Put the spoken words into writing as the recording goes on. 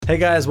Hey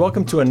guys,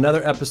 welcome to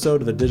another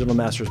episode of the Digital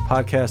Masters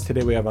Podcast.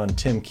 Today we have on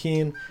Tim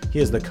Keen. He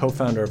is the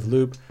co-founder of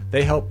Loop.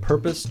 They help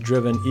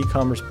purpose-driven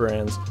e-commerce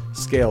brands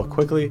scale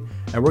quickly.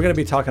 And we're going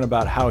to be talking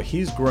about how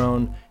he's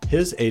grown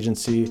his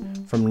agency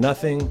from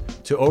nothing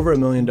to over $1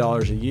 million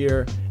a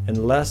year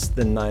in less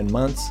than 9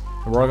 months.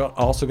 And we're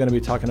also going to be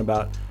talking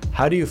about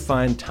how do you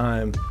find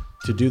time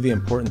to do the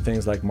important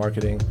things like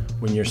marketing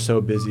when you're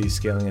so busy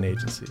scaling an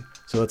agency.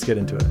 So let's get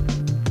into it.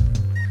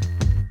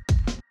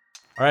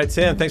 All right,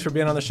 Tim, thanks for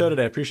being on the show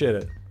today. I appreciate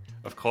it.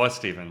 Of course,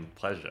 Stephen.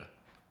 Pleasure.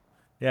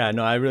 Yeah,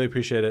 no, I really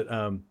appreciate it.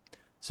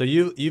 So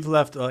you've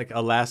left like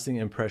a lasting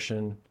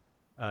impression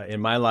in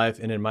my life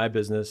and in my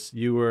business.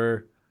 You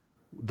were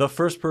the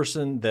first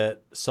person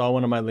that saw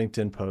one of my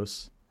LinkedIn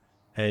posts,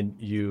 and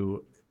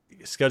you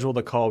scheduled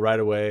a call right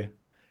away,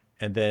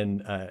 and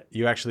then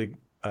you actually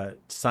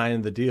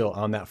signed the deal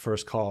on that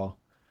first call,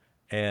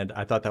 and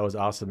I thought that was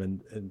awesome,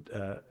 and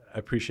I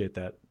appreciate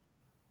that.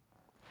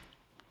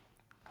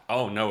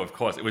 Oh no, of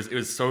course. It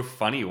was so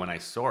funny when I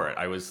saw it.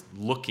 I was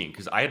looking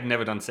because I had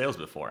never done sales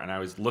before, and I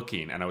was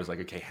looking and I was like,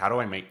 okay, how do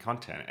I make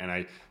content? And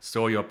I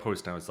saw your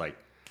post and I was like,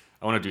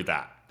 I want to do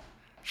that.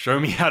 Show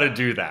me how to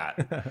do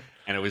that.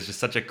 And it was just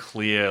such a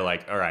clear,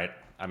 like, all right,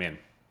 I'm in.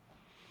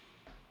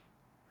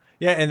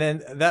 Yeah, and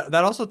then that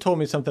also told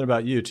me something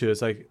about you too.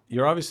 It's like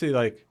you're obviously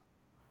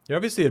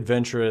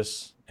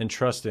adventurous and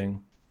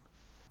trusting,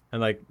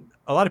 and like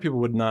a lot of people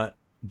would not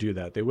do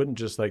that. They wouldn't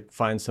just like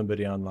find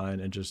somebody online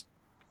and just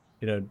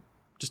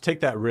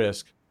take that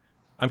risk.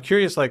 I'm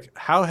curious, like,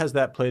 how has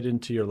that played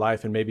into your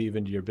life and maybe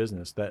even to your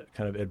business, that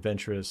kind of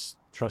adventurous,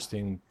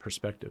 trusting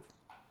perspective?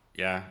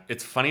 Yeah,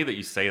 it's funny that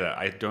you say that.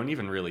 I don't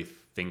even really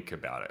think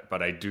about it,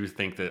 but I do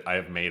think that I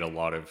have made a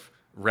lot of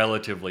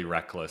relatively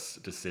reckless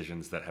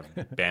decisions that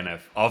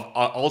have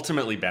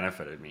ultimately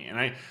benefited me.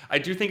 And I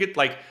do think it,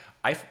 like,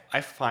 I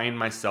find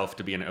myself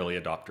to be an early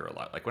adopter a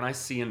lot. Like when I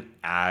see an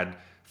ad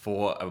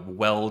for a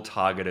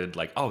well-targeted,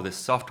 like, oh, this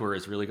software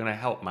is really going to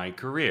help my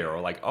career, or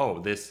like, oh,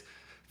 this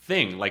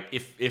thing, like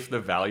if the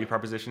value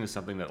proposition is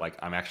something that like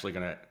I'm actually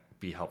going to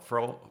be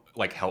helpful,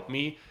 like help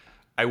me,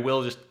 I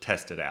will just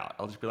test it out.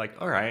 I'll just be like,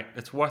 all right,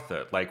 it's worth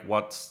it. Like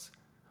what's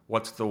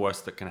the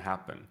worst that can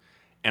happen?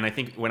 And I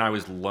think when I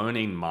was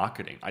learning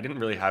marketing, I didn't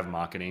really have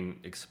marketing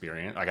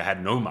experience. Like I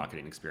had no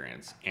marketing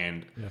experience.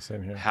 And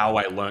same here. How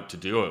I learned to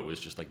do it was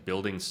just like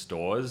building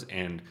stores.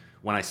 And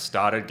when I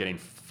started getting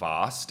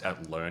fast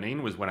at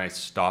learning was when I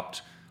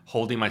stopped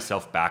holding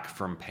myself back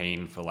from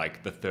paying for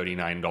like the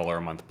 $39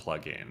 a month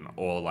plugin,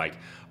 or like,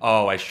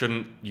 oh, I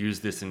shouldn't use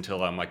this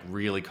until I'm like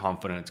really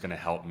confident it's going to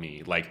help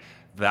me. Like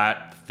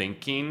that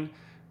thinking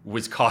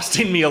was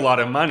costing me a lot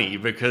of money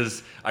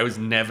because I was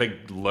never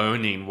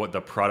learning what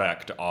the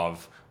product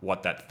of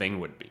what that thing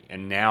would be.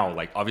 And now,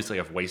 like, obviously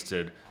I've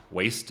wasted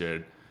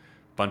a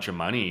bunch of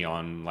money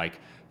on like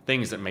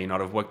things that may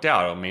not have worked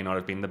out or may not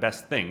have been the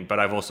best thing, but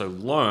I've also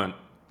learned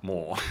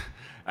more.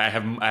 I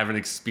have an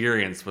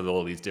experience with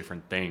all these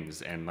different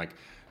things, and like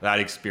that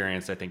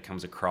experience I think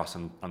comes across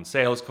on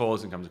sales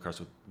calls and comes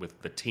across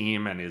with the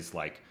team, and is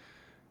like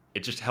it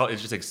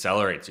just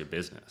accelerates your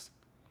business.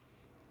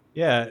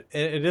 Yeah,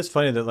 it is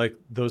funny that like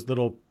those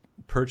little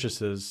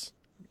purchases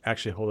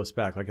actually hold us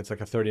back. Like it's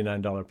like a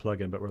 $39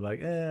 plugin, but we're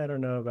like, I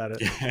don't know about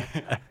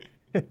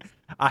it.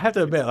 I have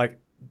to admit, like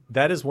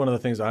that is one of the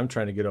things I'm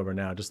trying to get over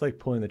now. Just like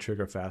pulling the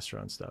trigger faster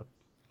on stuff.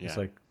 Yeah. It's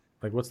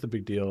like what's the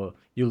big deal?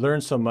 You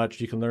learn so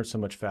much. You can learn so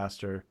much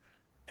faster,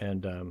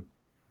 and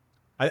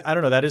I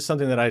don't know. That is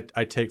something that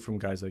I take from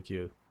guys like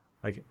you.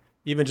 Like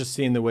even just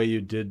seeing the way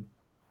you did,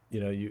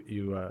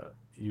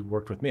 you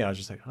worked with me. I was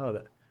just like, oh,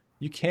 that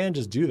you can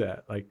just do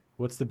that. Like,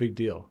 what's the big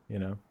deal?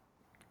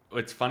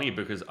 It's funny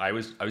because I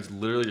was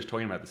literally just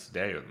talking about this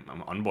today.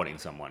 I'm onboarding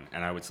someone,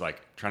 and I was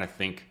like trying to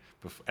think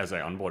as I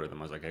onboarded them.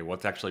 I was like, hey,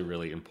 what's actually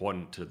really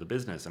important to the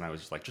business? And I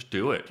was just like, just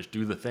do it. Just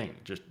do the thing.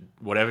 Just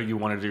whatever you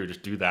want to do,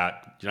 just do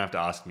that. You don't have to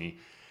ask me.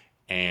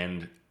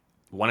 And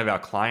one of our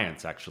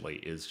clients actually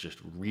is just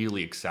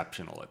really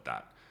exceptional at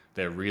that.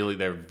 They're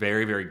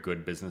very, very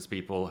good business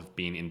people, have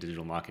been in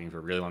digital marketing for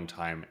a really long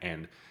time,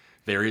 and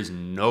there is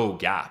no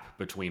gap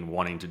between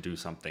wanting to do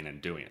something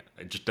and doing it.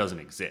 It just doesn't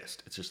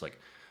exist. It's just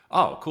like,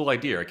 oh, cool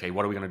idea. Okay,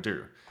 what are we going to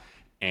do?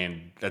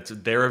 And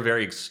they're a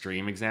very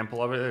extreme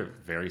example of it. They're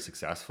very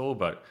successful,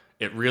 but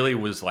it really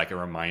was like a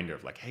reminder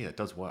of like, hey, that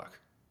does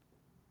work.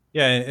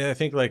 Yeah, and I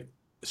think like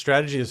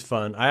strategy is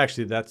fun. I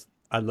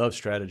love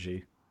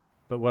strategy,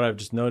 but what I've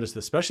just noticed,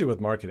 especially with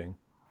marketing,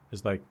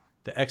 is like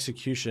the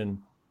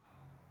execution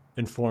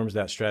informs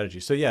that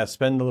strategy. So yeah,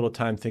 spend a little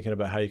time thinking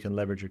about how you can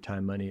leverage your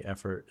time, money,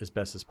 effort as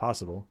best as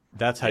possible.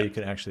 That's how you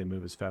can actually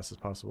move as fast as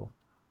possible.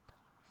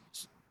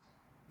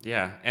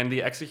 Yeah, and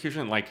the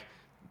execution, like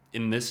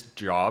in this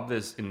job,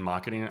 there's in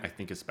marketing, I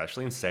think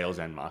especially in sales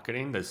and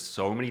marketing, there's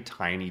so many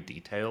tiny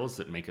details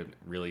that make a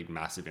really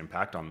massive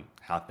impact on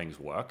how things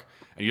work.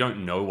 And you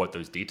don't know what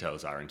those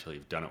details are until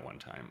you've done it one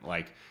time.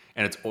 Like,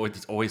 and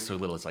it's always so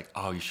little. It's like,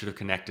 oh, you should have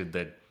connected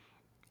the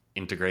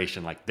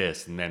integration like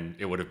this, and then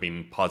it would have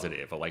been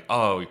positive, or like,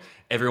 oh,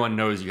 everyone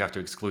knows you have to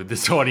exclude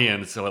this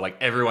audience, or like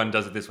everyone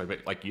does it this way,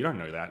 but like you don't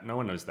know that. No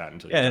one knows that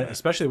until Yeah, you've and done it.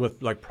 especially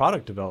with like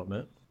product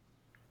development,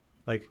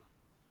 like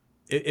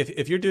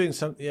if you're doing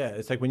some, yeah,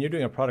 it's like when you're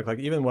doing a product, like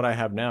even what I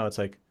have now, it's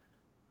like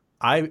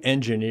I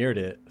engineered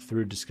it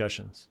through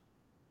discussions.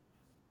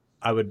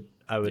 I would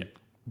Yeah,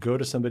 go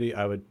to somebody,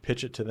 I would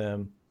pitch it to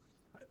them.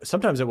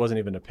 Sometimes it wasn't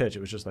even a pitch. It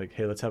was just like,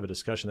 hey, let's have a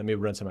discussion. Let me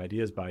run some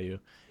ideas by you.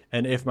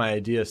 And if my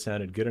idea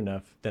sounded good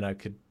enough, then I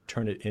could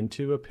turn it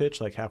into a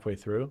pitch like halfway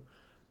through.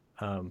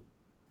 Um,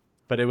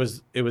 but it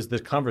was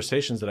the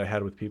conversations that I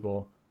had with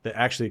people that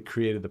actually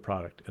created the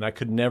product. And I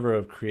could never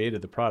have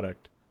created the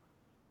product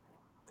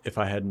if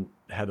I hadn't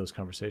had those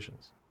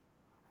conversations.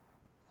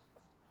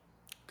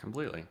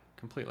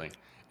 completely.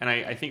 And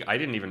I think I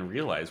didn't even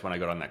realize when I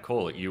got on that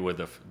call that you were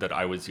that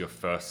I was your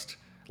first,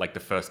 like the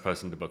first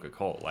person to book a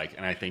call. Like,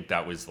 and I think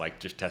that was like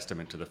just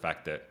testament to the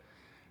fact that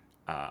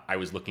I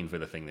was looking for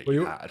the thing that Well,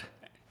 you you had.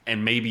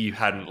 And maybe you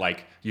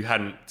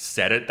hadn't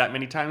said it that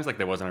many times, like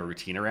there wasn't a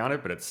routine around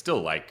it, but it's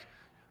still like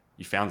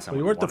you found well,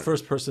 you someone who weren't the wanted it.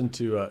 first person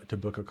to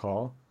book a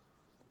call,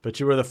 but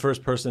you were the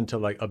first person to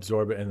like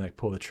absorb it and like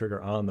pull the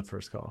trigger on the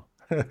first call.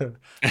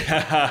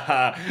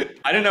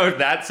 I don't know if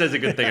that says a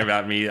good thing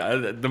about me.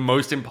 The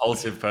most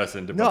impulsive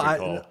person to No, book a I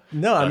call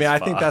no, I mean thus I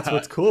think that's far.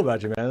 what's cool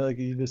about you, man. Like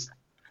you just,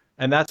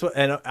 and that's what,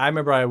 and I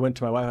remember I went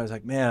to my wife. I was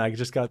like, man, I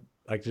just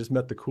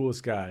met the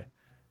coolest guy,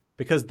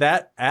 because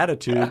that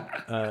attitude.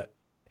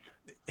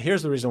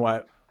 Here's the reason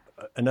why.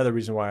 Another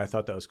reason why I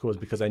thought that was cool is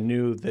because I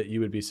knew that you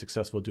would be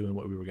successful doing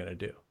what we were going to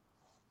do.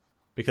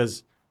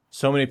 Because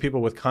so many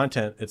people with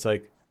content, it's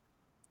like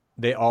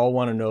they all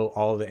want to know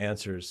all of the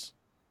answers,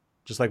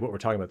 just like what we're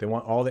talking about. They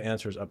want all the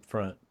answers up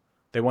front.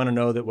 They want to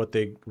know that what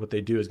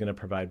they do is going to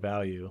provide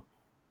value.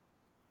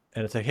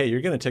 And it's like, hey,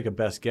 you're going to take a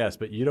best guess,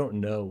 but you don't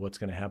know what's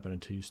going to happen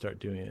until you start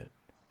doing it.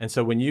 And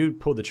so when you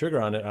pulled the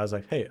trigger on it, I was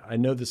like, hey, I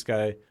know this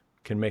guy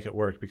can make it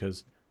work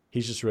because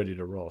he's just ready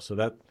to roll. So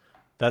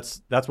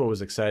that's what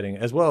was exciting,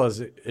 as well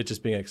as it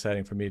just being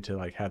exciting for me to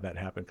like have that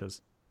happen,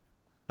 because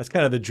that's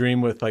kind of the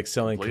dream with like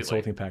selling Completely.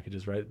 consulting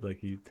packages, right?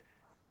 Like you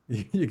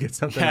get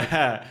something like,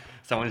 Yeah,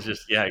 someone's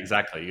just yeah,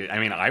 exactly. I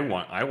mean, I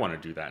want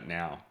to do that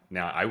now.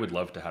 Now, I would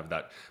love to have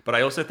that, but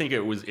I also think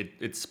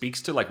it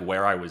speaks to like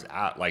where I was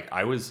at. Like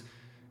I was,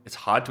 it's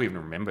hard to even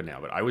remember now,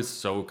 but I was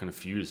so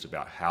confused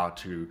about how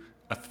to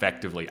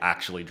effectively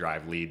actually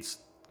drive leads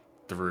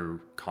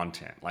through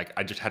content. Like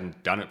I just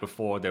hadn't done it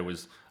before.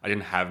 I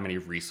didn't have many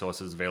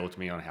resources available to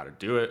me on how to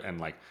do it,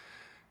 and like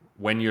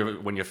when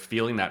you're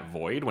feeling that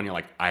void, when you're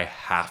like, I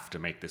have to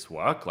make this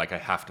work, like I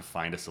have to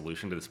find a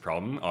solution to this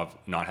problem of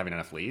not having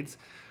enough leads,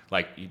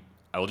 like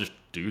I will just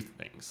do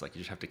things. Like you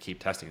just have to keep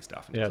testing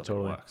stuff until yeah, something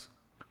totally. works.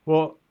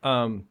 Well,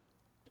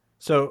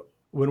 so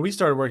when we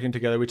started working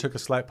together, we took a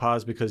slight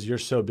pause because you're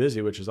so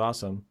busy, which is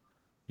awesome.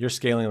 You're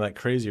scaling like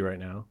crazy right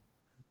now.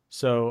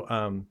 So,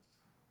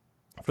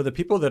 for the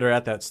people that are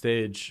at that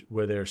stage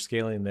where they're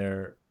scaling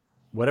their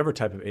whatever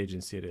type of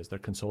agency it is, their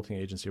consulting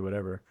agency,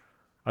 whatever,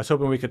 I was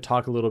hoping we could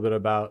talk a little bit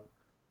about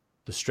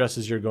the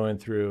stresses you're going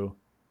through.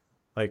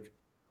 Like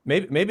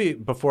maybe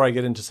before I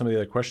get into some of the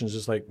other questions,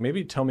 just like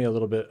maybe tell me a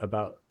little bit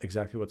about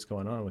exactly what's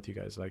going on with you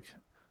guys. Like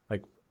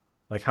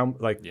how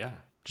like Yeah,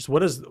 just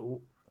what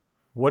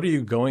are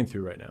you going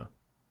through right now?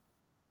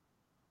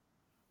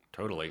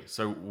 totally.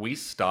 So we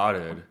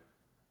started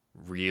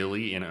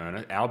really in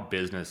earnest. Our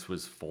business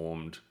was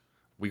formed.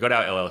 We got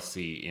our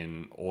LLC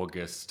in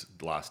August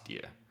last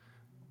year.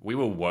 We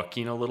were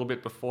working a little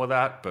bit before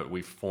that, but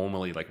we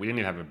formally, like, we didn't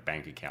even have a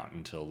bank account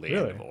until the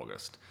end of Really?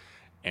 August.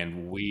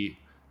 And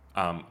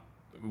um,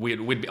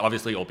 we'd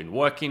obviously all been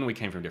working. We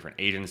came from different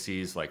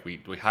agencies. Like,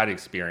 we had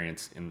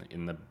experience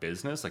in the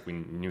business. Like, we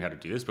knew how to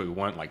do this, but we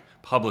weren't like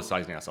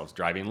publicizing ourselves,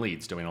 driving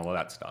leads, doing all of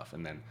that stuff.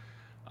 And then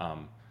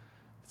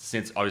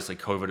since obviously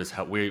COVID has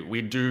helped,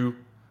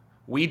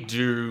 we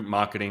do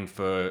marketing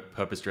for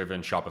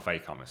purpose-driven Shopify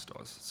e-commerce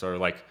stores. So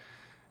like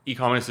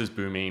e-commerce is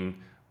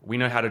booming. We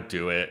know how to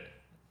do it.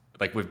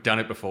 Like we've done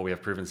it before. We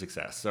have proven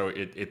success. So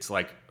it's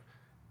like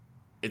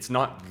it's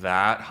not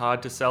that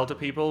hard to sell to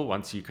people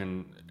once you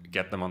can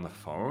get them on the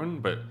phone.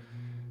 But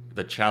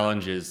the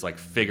challenge is like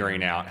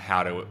figuring out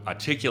how to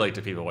articulate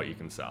to people what you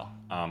can sell.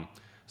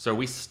 So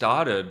we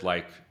started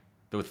like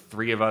there were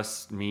three of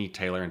us, me,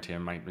 Taylor, and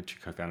Tim, my two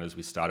co-founders.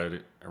 We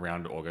started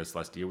around August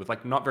last year with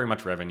like not very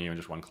much revenue and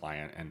just one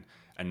client,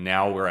 and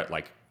now we're at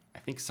like I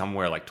think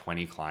somewhere like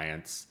 20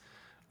 clients,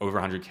 over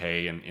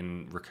 100K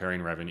in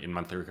recurring revenue, in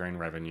monthly recurring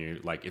revenue.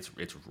 Like it's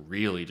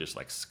really just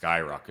like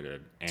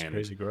skyrocketed, It's and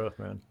crazy growth,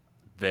 man.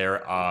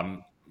 there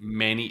are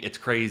many. It's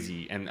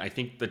crazy, and I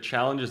think the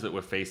challenges that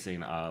we're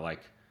facing are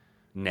like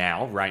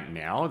right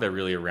now, they're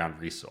really around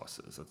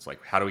resources. It's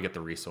like how do we get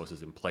the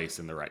resources in place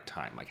in the right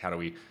time? Like how do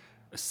we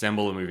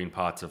assemble the moving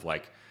parts of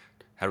like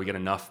how do we get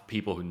enough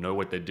people who know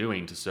what they're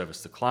doing to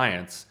service the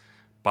clients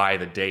by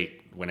the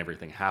date when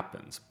everything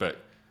happens?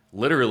 But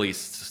literally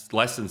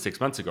less than 6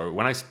 months ago,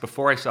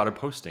 before I started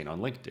posting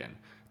on LinkedIn,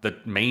 the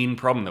main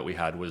problem that we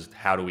had was,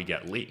 how do we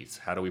get leads?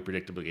 How do we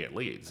predictably get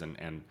leads?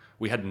 And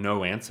we had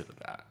no answer to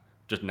that,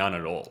 just none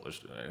at all.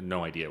 I had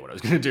no idea what I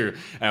was going to do.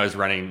 And I was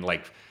running,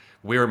 like,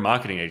 we're a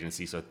marketing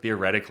agency, so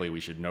theoretically we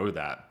should know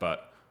that,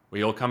 but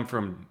we all come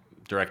from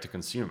direct to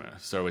consumer.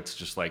 So it's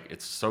just like,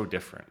 it's so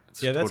different.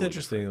 It's Yeah, that's totally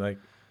interesting. different. Like,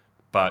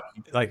 But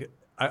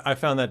I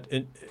found that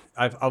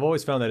I've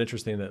always found that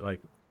interesting that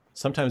like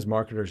sometimes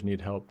marketers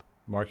need help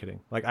marketing.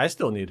 Like I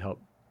still need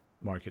help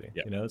marketing.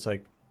 yeah. You know, it's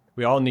like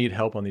we all need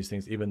help on these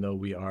things, even though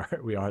we are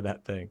we are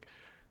that thing.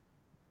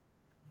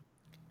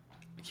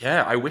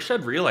 Yeah, I wish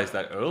I'd realized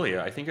that earlier.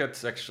 I think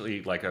that's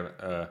actually like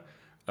a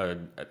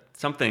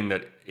something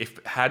that, if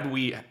had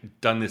we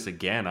done this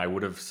again, I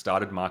would have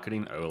started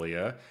marketing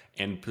earlier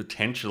and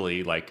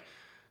potentially like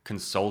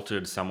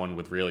consulted someone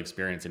with real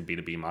experience in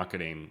B2B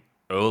marketing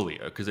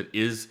earlier, because it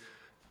is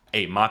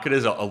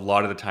marketers are a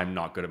lot of the time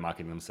not good at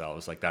marketing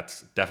themselves. Like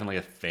that's definitely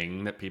a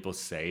thing that people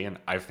say, and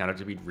I've found it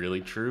to be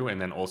really true.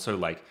 And then also,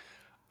 like,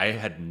 I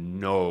had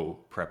no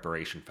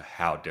preparation for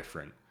how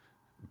different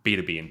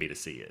B2B and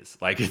B2C is.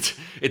 Like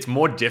it's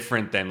more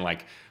different than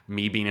like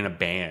me being in a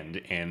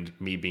band and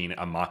me being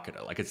a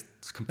marketer. Like it's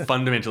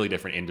fundamentally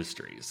different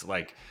industries,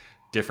 like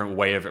different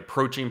way of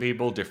approaching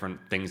people, different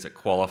things that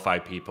qualify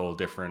people,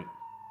 different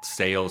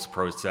sales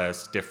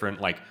process, different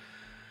like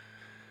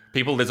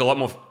people. There's a lot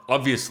more,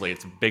 obviously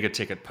it's a bigger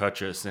ticket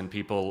purchase, and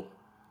people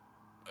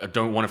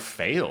don't want to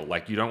fail.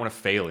 Like you don't want to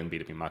fail in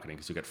B2B marketing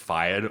because you get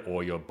fired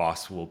or your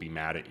boss will be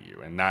mad at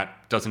you. And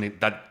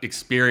that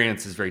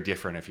experience is very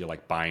different if you're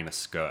like buying a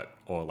skirt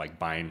or like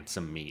buying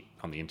some meat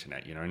on the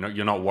internet. You know,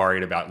 you're not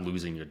worried about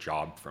losing your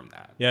job from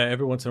that. Yeah,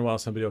 every once in a while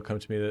somebody will come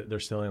to me that they're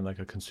selling like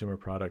a consumer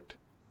product,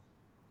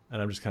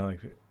 and I'm just kind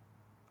of like,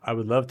 I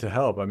would love to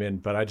help. I mean,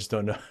 but I just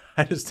don't know.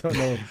 I just don't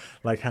know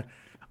like how,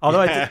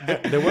 although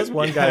there was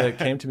one guy that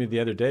came to me the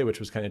other day, which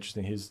was kind of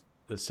interesting. He's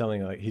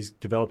selling, like, he's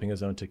developing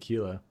his own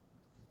tequila,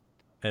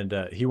 and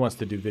he wants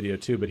to do video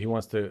too, but he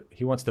wants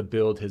to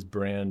build his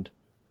brand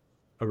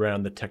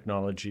around the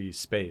technology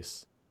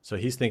space. So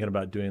he's thinking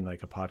about doing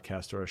like a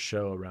podcast or a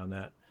show around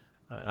that.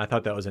 I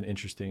thought that was an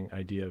interesting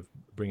idea of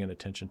bringing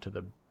attention to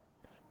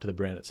the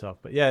brand itself.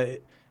 But yeah,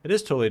 it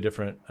is totally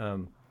different.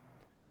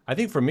 I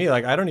think for me,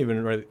 like, I don't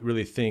even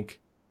really think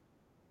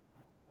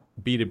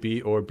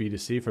B2B or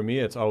B2C. For me,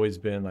 it's always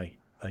been like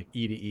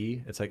E to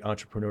E. It's like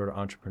entrepreneur to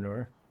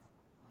entrepreneur.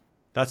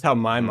 That's how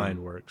my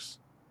mind works.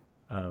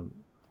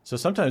 So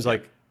sometimes,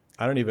 like,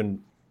 I don't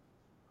even,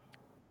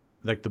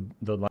 like,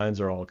 the lines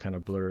are all kind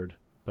of blurred.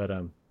 But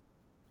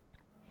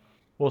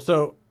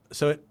well,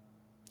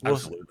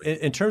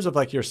 Absolutely. in terms of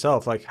like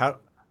yourself, like how,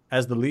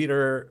 as the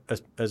leader,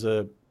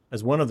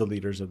 as one of the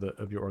leaders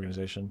of your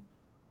organization,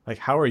 like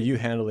how are you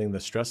handling the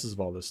stresses of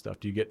all this stuff?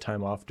 Do you get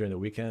time off during the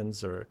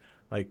weekends, or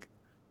like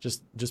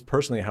just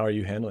personally, how are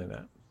you handling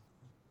that?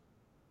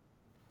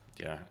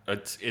 Yeah,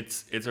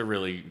 it's a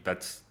really,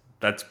 that's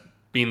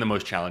been the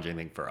most challenging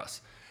thing for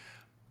us.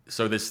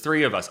 So there's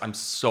three of us. I'm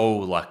so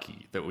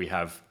lucky that we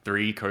have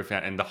three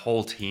co-founders, and the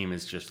whole team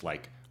is just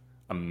like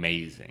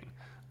amazing.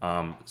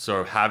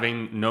 So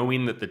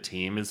knowing that the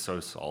team is so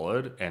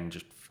solid and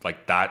just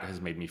like that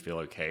has made me feel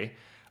okay.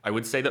 I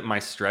would say that my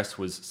stress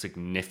was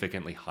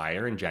significantly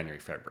higher in January,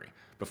 February,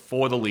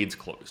 before the leads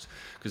closed,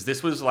 because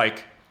this was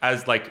like, I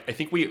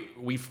think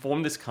we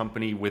formed this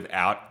company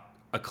without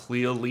a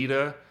clear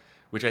leader,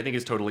 which I think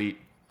is totally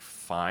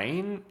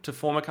fine to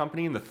form a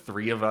company, and the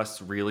three of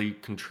us really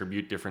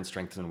contribute different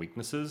strengths and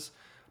weaknesses,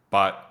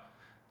 but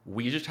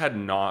we just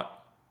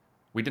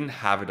we didn't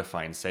have a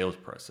defined sales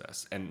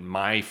process. And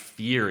my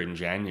fear in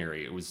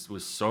January, it was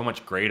so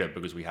much greater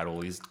because we had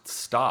all these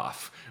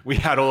staff, we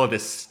had all of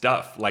this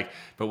stuff, like,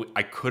 but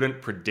I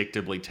couldn't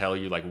predictably tell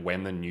you like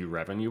when the new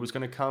revenue was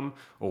going to come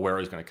or where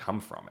it was going to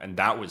come from. And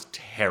that was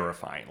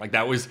terrifying. Like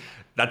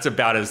that's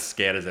about as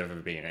scared as I've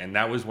ever been. And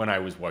that was when I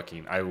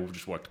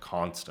just worked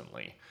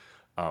constantly.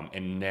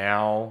 And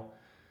now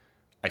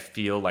I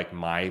feel like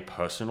my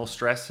personal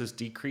stress has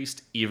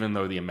decreased, even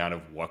though the amount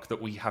of work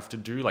that we have to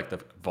do, like the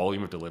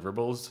volume of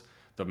deliverables,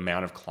 the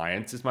amount of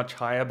clients is much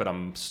higher, but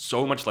I'm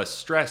so much less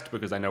stressed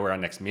because I know where our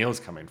next meal is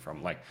coming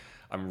from. Like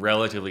I'm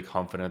relatively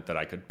confident that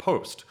I could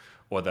post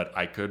or that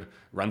I could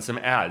run some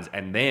ads.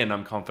 And then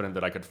I'm confident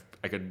that I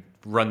could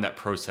run that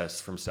process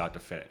from start to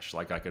finish.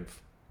 Like I could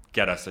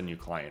get us a new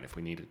client if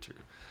we needed to.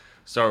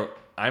 So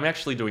I'm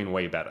actually doing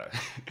way better.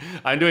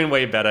 I'm doing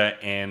way better,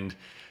 and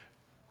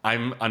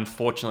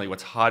unfortunately,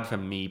 what's hard for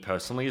me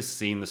personally is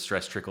seeing the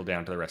stress trickle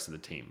down to the rest of the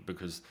team,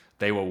 because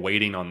they were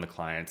waiting on the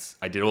clients.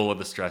 I did all of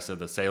the stress of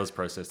the sales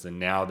process, and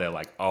now they're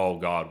like, oh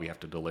God, we have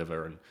to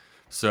deliver and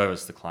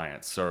service the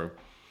clients. So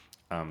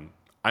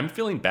I'm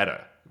feeling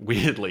better,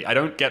 weirdly.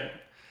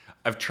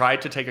 I've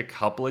tried to take a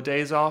couple of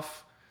days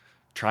off.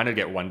 Trying to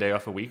get one day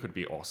off a week would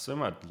be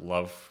awesome.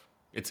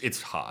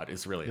 It's hard.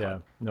 It's really hard. Yeah,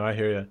 no, I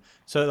hear you.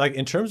 So like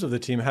in terms of the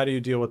team, how do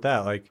you deal with that?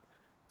 Like,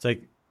 it's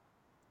like,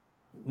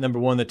 number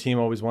one, the team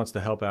always wants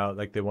to help out,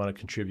 like they want to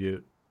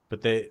contribute,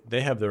 but they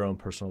have their own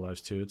personal lives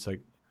too. It's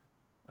like,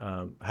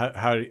 how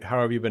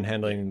have you been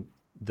handling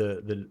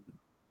the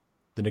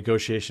the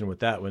negotiation with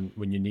that when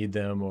you need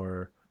them,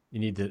 or you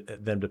need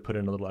them to put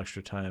in a little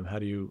extra time. How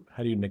do you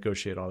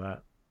negotiate all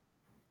that?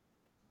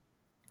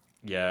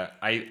 Yeah,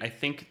 I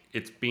think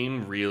it's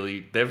been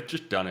really, they've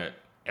just done it.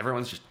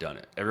 Everyone's just done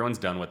it. Everyone's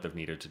done what they've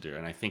needed to do.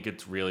 And I think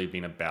it's really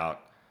been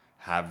about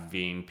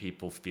having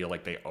people feel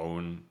like they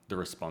own the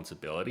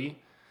responsibility,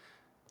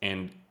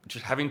 and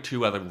just having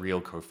two other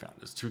real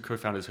co-founders, two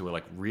co-founders who are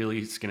like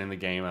really skin in the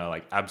game, are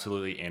like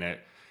absolutely in it.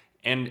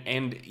 And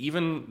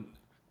even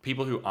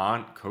people who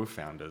aren't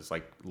co-founders,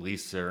 like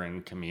Lisa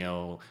and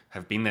Camille,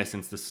 have been there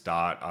since the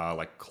start, are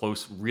like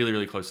close, really,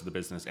 really close to the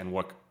business, and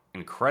work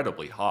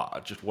incredibly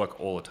hard, just work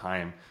all the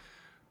time.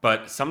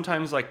 But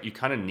sometimes like you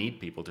kind of need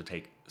people to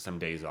take some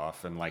days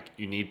off, and like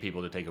you need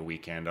people to take a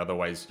weekend.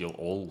 Otherwise you'll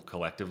all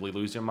collectively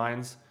lose your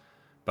minds.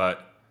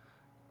 But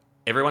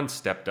everyone's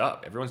stepped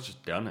up. Everyone's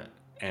just done it.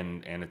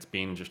 And it's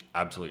been just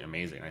absolutely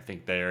amazing. I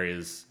think there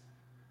is,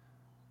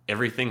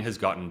 everything has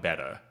gotten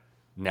better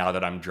now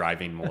that I'm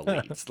driving more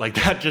leads. Like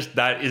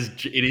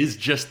it is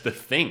just the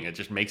thing. It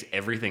just makes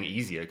everything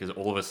easier, because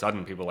all of a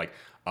sudden people are like,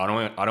 I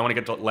don't want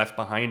to get left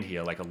behind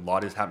here. Like a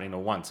lot is happening at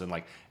once, and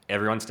like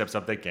everyone steps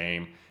up their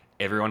game,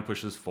 everyone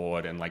pushes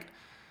forward, and like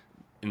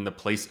in the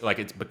place, like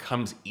it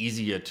becomes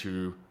easier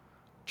to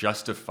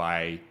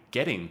justify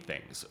getting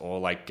things, or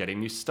like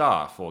getting new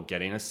staff, or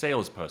getting a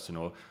salesperson,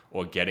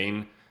 or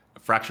getting a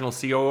fractional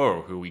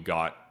COO who we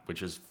got, which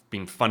has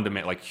been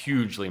fundamental, like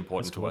hugely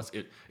important That's to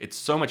cool. us. It's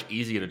so much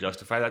easier to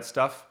justify that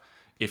stuff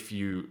if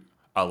you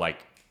are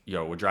like,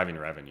 yo, we're driving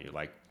revenue,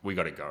 like we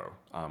got to go.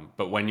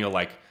 But when you're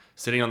like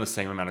sitting on the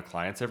same amount of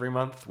clients every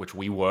month, which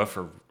we were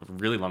for a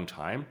really long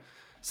time,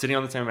 sitting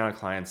on the same amount of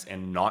clients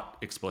and not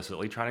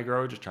explicitly trying to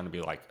grow, just trying to be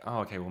like,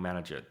 oh, okay, we'll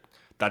manage it.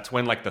 That's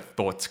when like the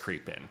thoughts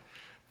creep in,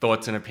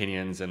 thoughts and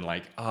opinions, and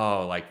like,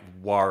 oh, like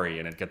worry,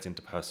 and it gets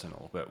into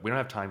personal. But we don't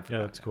have time for Yeah,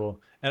 that that's now.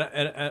 cool.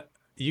 And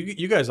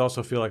you guys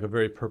also feel like a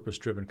very purpose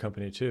driven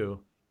company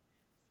too.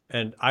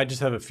 And I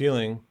just have a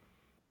feeling,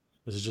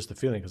 this is just a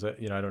feeling because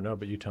I don't know,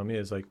 but you tell me,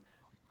 is like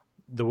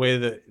the way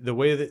that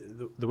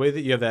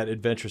you have that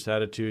adventurous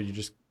attitude. You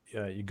just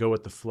you go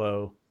with the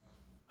flow.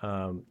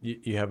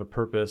 You have a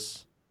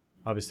purpose.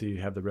 Obviously,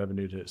 you have the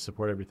revenue to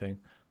support everything.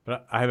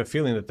 But I have a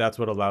feeling that that's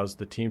what allows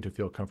the team to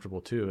feel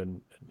comfortable too,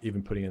 and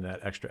even putting in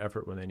that extra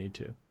effort when they need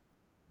to.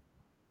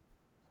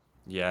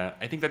 Yeah,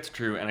 I think that's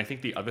true. And I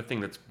think the other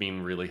thing that's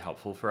been really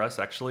helpful for us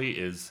actually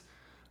is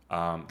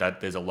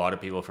that there's a lot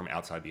of people from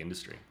outside the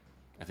industry.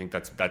 I think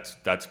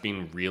that's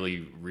been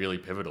really, really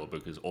pivotal,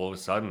 because all of a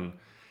sudden,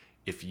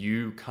 if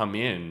you come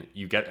in,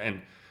 you get,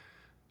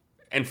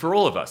 and for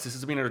all of us, this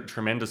has been a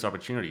tremendous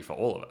opportunity for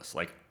all of us.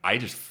 Like I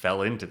just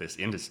fell into this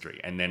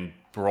industry and then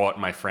brought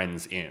my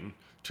friends in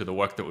to the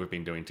work that we've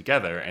been doing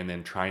together, and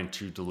then trying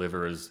to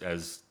deliver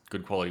as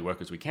good quality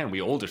work as we can.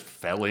 We all just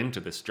fell into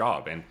this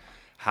job, and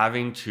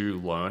having to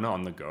learn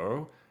on the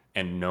go,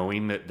 and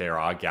knowing that there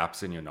are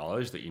gaps in your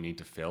knowledge that you need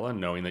to fill, and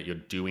knowing that you're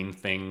doing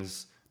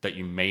things that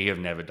you may have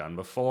never done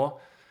before,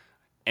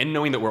 and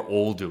knowing that we're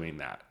all doing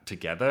that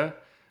together,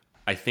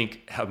 I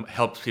think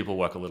helps people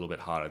work a little bit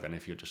harder than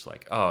if you're just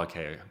like, oh,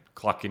 okay,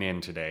 clocking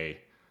in today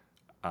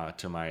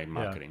to my Yeah,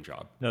 marketing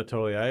job. no,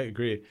 totally, I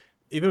agree.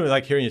 Even with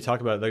like hearing you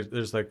talk about it, like,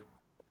 there's like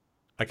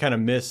I kind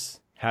of miss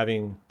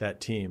having that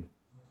team.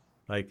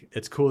 Like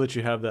it's cool that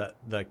you have that,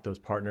 like those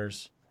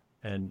partners,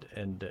 and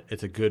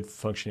it's a good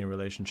functioning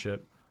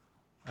relationship.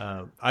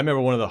 I remember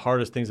one of the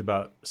hardest things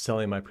about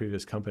selling my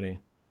previous company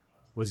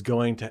was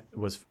going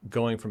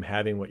from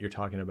having what you're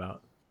talking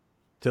about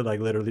to like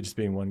literally just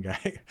being one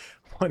guy,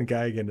 one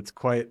guy again. It's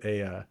quite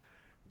a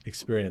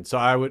experience. So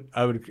I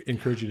would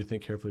encourage you to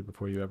think carefully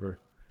before you ever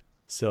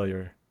sell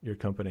your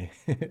company.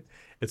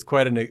 It's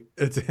quite an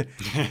it's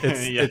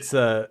Yeah. it's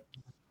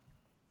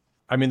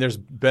I mean, there's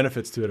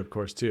benefits to it, of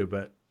course, too,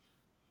 but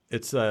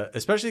it's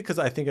especially because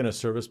I think in a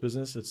service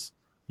business, it's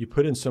you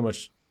put in so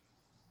much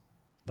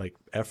like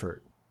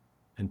effort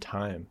and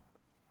time,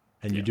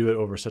 and you Yeah. do it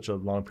over such a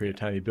long period Yeah. of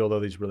time. You build all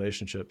these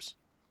relationships,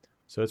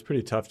 so it's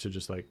pretty tough to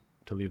just like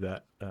to leave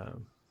that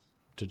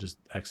to just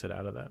exit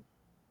out of that.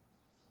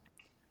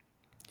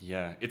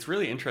 Yeah, it's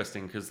really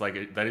interesting because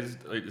like that is,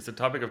 it's a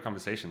topic of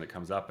conversation that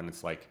comes up, and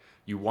it's like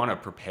you want to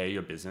prepare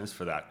your business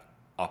for that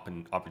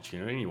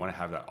opportunity. You want to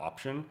have that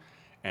option,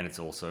 and it's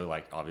also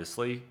like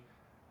obviously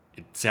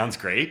it sounds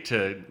great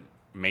to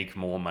make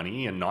more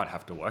money and not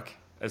have to work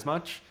as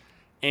much,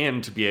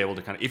 and to be able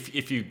to kind of,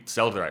 if you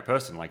sell to the right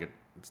person, like it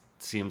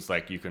seems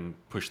like you can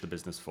push the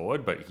business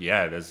forward. But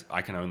yeah, there's,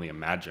 I can only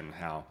imagine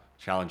how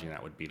challenging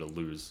that would be to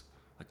lose,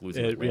 like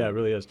losing with Yeah, it women.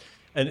 really is.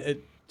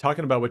 And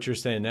talking about what you're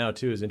saying now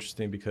too is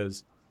interesting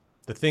because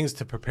the things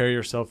to prepare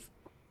yourself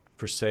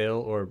for sale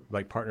or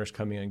like partners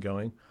coming and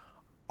going,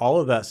 all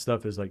of that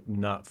stuff is like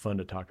not fun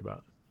to talk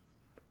about.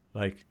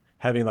 Like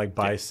having like Yeah.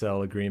 buy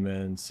sell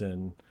agreements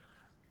and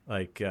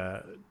like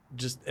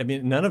just I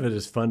mean none of it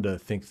is fun to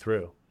think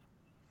through,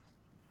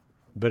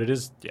 but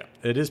Yeah,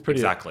 it is pretty.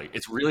 exactly.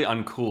 It's really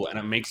uncool, and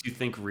it makes you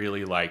think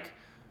really like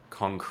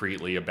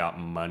concretely about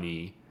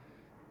money,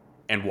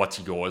 and what's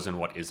yours and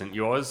what isn't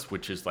yours,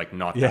 which is like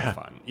not that Yeah.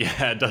 fun.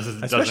 Yeah, it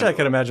doesn't. Especially I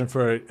can imagine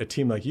for a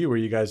team like you where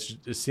you guys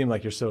just seem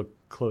like you're so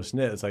close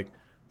knit. It's like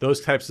those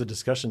types of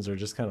discussions are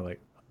just kind of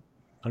like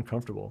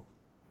uncomfortable.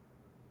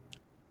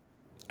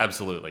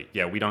 Absolutely.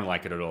 Yeah, we don't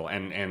like it at all.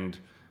 And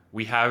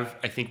we have,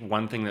 I think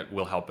one thing that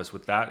will help us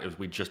with that is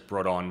we just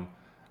brought on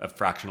a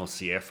fractional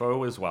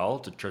CFO as well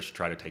to just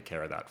try to take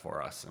care of that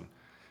for us. And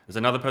there's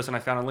another person I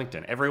found on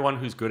LinkedIn. Everyone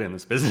who's good in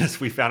this business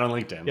we found on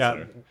LinkedIn. Yeah.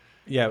 So,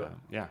 Yeah.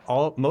 yeah.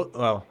 Well,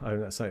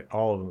 I'm not saying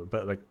all of them,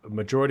 but like a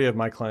majority of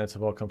my clients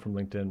have all come from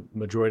LinkedIn.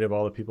 Majority of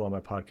all the people on my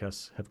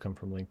podcast have come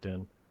from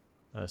LinkedIn.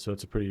 So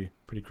it's a pretty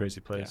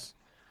crazy place.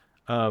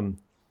 Yeah.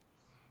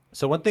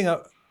 So one thing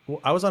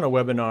I was on a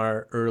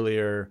webinar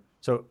earlier.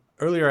 So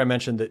earlier I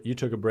mentioned that you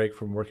took a break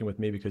from working with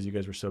me because you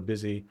guys were so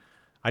busy.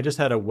 I just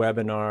had a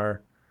webinar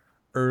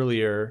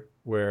earlier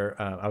where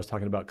I was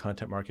talking about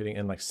content marketing,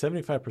 and like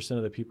 75%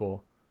 of the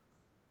people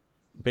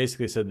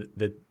basically said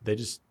that they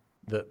just,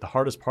 the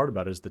hardest part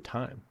about it is the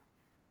time.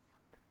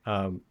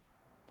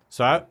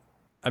 So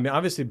I mean,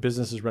 obviously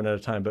businesses run out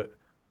of time, but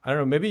I don't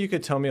know, maybe you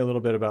could tell me a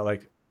little bit about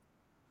like,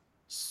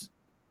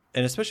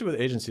 and especially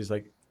with agencies,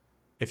 like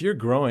if you're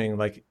growing,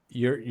 like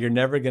you're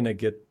never going to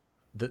get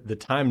the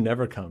time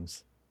never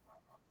comes.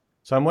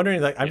 So I'm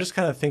wondering, like, I'm just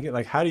kind of thinking,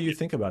 like, how do you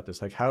think about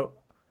this? Like, how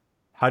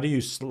do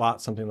you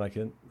slot something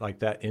like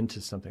that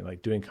into something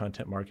like doing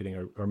content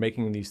marketing or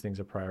making these things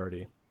a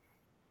priority?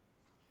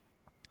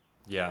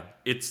 Yeah,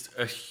 it's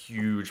a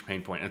huge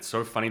pain point. It's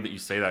so funny that you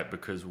say that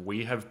because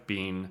we have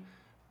been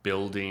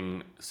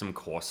building some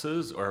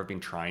courses or have been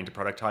trying to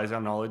productize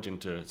our knowledge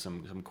into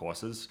some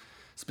courses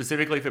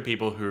specifically for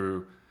people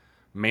who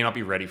may not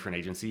be ready for an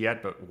agency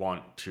yet, but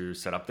want to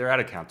set up their ad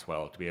accounts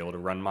well, to be able to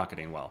run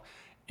marketing well.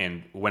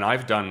 And when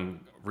I've done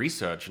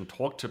research and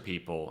talked to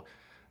people,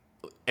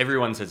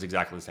 everyone says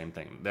exactly the same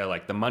thing. They're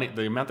like, the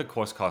amount the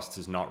course costs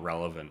is not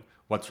relevant.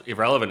 What's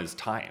irrelevant is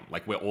time.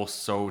 Like, we're all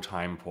so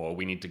time poor.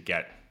 We need to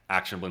get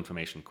actionable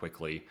information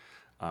quickly.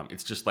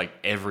 It's just like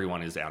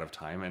everyone is out of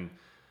time. And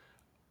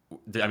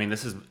I mean,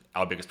 this is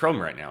our biggest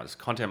problem right now is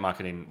content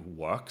marketing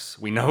works.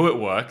 We know it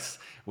works.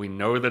 We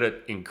know that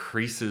it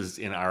increases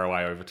in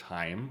ROI over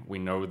time. We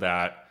know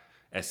that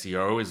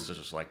SEO is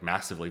just like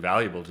massively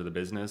valuable to the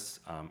business.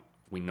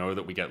 We know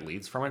that we get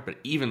leads from it, but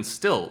even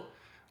still,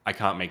 I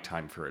can't make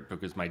time for it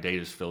because my day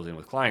just fills in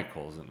with client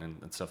calls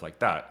and stuff like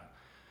that.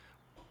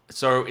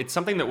 So it's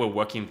something that we're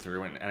working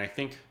through, and I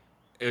think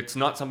it's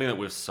not something that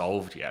we've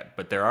solved yet,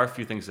 but there are a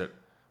few things that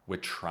we're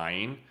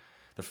trying.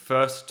 The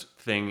first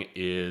thing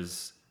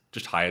is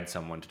just hired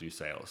someone to do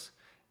sales,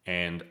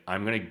 and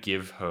I'm going to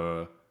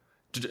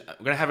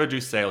have her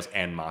do sales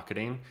and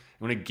marketing.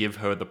 I'm going to give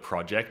her the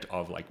project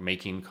of like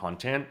making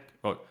content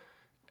or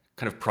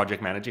kind of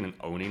project managing and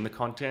owning the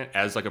content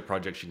as like a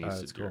project she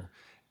needs to do. Cool.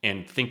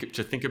 And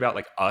think about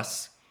like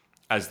us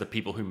as the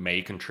people who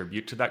may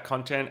contribute to that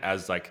content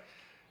as like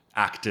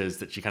actors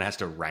that she kind of has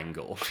to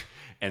wrangle,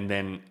 and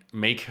then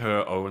make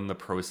her own the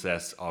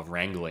process of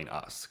wrangling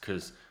us,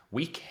 because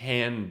we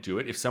can do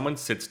it. If someone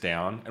sits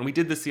down, and we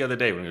did this the other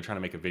day when we were trying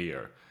to make a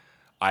video,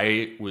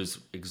 we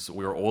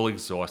were all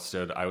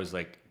exhausted. I was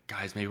like,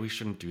 guys, maybe we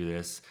shouldn't do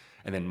this.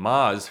 And then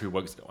Mars, who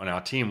works on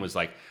our team, was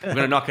like, we're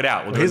going to knock it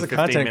out. We'll do it in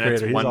 15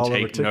 minutes, one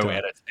take, no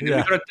edits. And then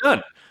we got it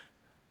done.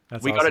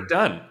 We got it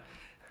done.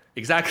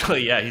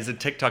 Exactly. Yeah. He's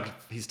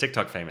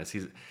TikTok famous.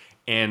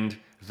 And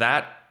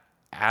that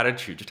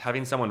attitude, just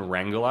having someone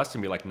wrangle us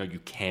and be like, no, you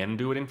can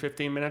do it in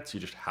 15 minutes. You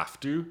just have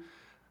to,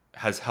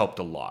 has helped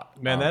a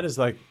lot. Man, that is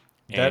like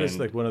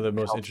one of the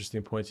most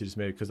interesting points you just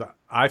made, because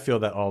I feel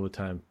that all the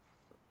time.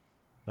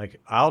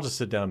 Like, I'll just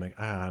sit down and like,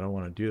 I don't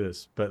want to do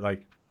this. But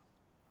like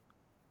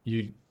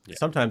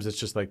sometimes it's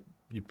just like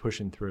you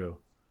pushing through.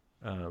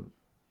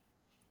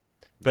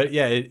 But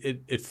yeah,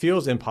 it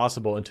feels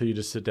impossible until you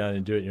just sit down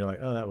and do it and you're like,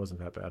 oh, that wasn't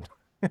that bad.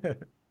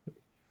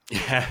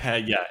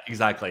 Yeah,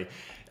 exactly.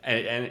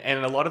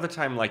 And a lot of the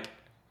time, like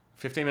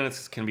 15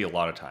 minutes can be a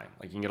lot of time.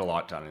 Like, you can get a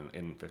lot done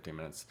in 15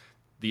 minutes.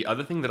 The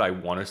other thing that I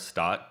want to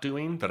start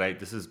doing,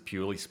 this is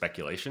purely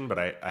speculation, but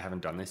I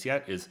haven't done this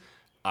yet, is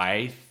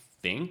I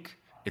think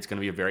it's going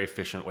to be a very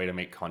efficient way to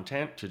make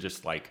content, to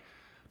just like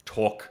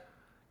talk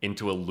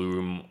into a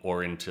Loom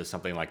or into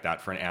something like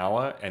that for an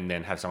hour and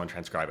then have someone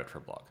transcribe it for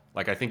a blog.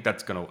 Like, I think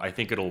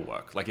it'll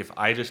work. Like, if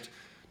I just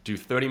do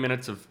 30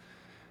 minutes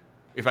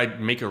if I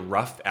make a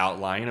rough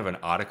outline of an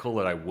article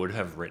that I would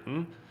have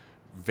written,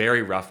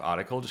 very rough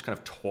article, just kind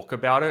of talk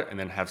about it and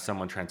then have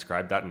someone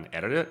transcribe that and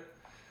edit it,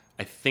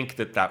 I think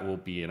that will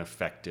be an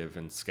effective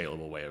and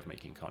scalable way of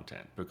making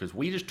content, because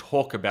we just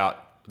talk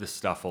about this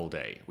stuff all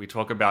day. We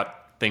talk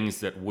about things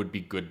that would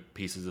be good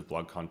pieces of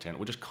blog content.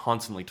 We're just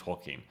constantly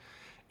talking,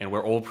 and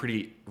we're all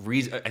pretty,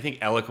 I think,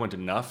 eloquent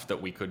enough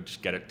that we could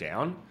just get it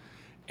down.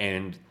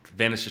 And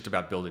then it's just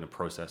about building a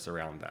process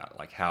around that.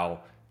 Like,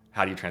 how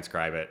do you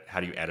transcribe it? How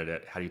do you edit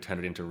it? How do you turn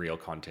it into real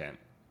content?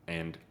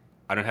 And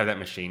I don't have that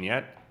machine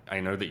yet. I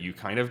know that you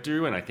kind of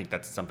do, and I think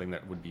that's something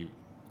that would be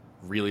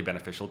really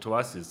beneficial to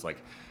us, is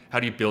like, how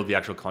do you build the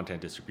actual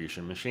content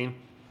distribution machine?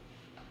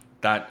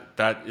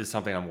 that is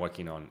something I'm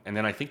working on. And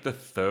then I think the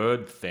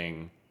third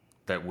thing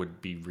that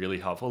would be really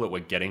helpful that we're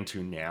getting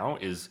to now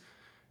is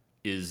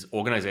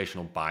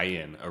organizational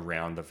buy-in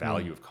around the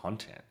value of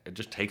content. It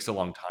just takes a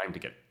long time to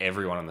get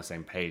everyone on the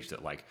same page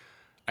that like,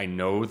 I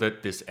know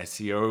that this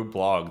SEO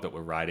blog that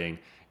we're writing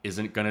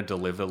isn't going to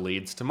deliver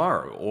leads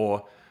tomorrow,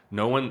 or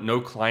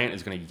no client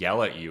is going to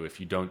yell at you if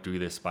you don't do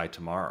this by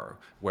tomorrow.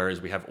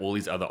 Whereas we have all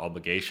these other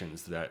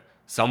obligations that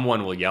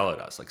someone will yell at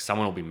us, like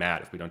someone will be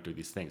mad if we don't do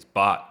these things.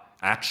 But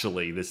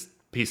actually, this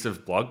piece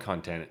of blog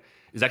content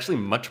is actually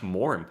much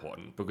more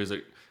important because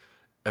it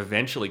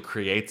eventually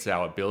creates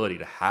our ability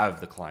to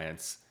have the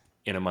clients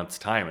in a month's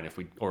time, and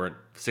or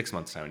 6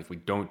 months time. And if we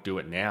don't do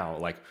it now,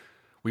 like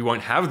we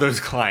won't have those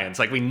clients.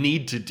 Like we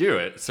need to do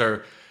it.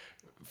 So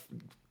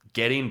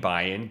getting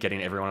buy-in,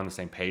 getting everyone on the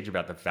same page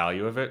about the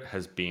value of it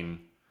has been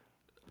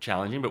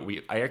challenging, but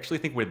I actually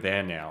think we're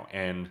there now.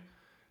 And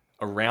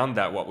around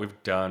that, what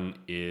we've done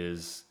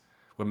is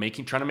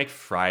trying to make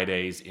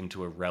Fridays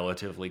into a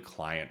relatively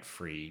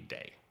client-free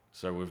day.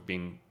 So we've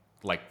been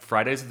like,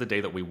 Fridays is the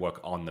day that we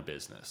work on the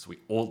business.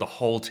 The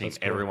whole team,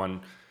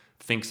 everyone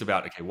thinks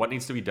about, okay, what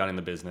needs to be done in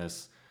the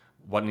business?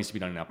 What needs to be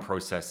done in our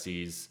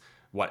processes?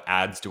 What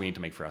ads do we need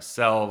to make for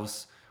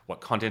ourselves?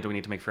 What content do we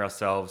need to make for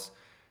ourselves?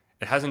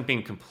 It hasn't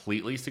been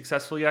completely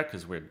successful yet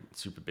because we're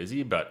super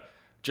busy, but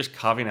just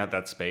carving out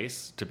that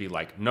space to be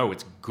like, no,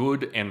 it's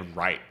good and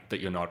right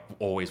that you're not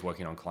always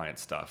working on client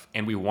stuff.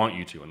 And we want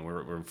you to, and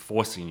we're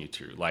forcing you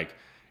to. Like,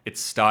 it's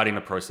starting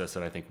a process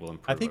that I think will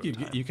improve. I think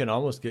you can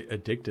almost get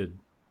addicted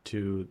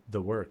to the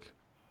work.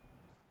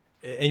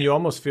 And you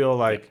almost feel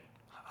like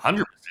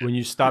 100%. When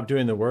you stop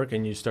doing the work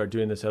and you start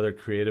doing this other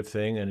creative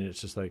thing, and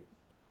it's just like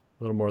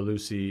a little more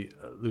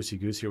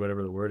loosey-goosey or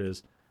whatever the word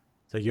is,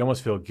 it's like you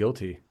almost feel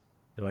guilty.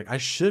 You're like,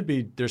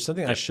 there's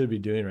something I should be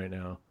doing right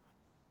now.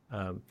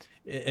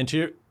 And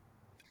to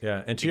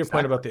your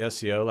point about the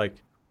SEO, like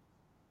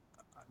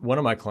one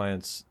of my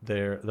clients,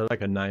 they're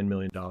like a $9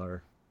 million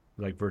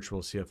like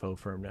virtual CFO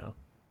firm now,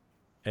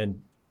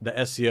 and the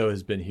SEO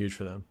has been huge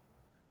for them.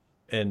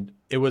 And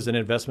it was an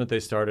investment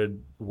they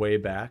started way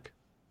back,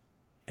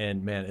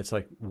 and man, it's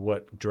like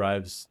what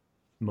drives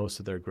most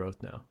of their growth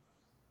now.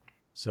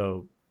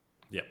 So,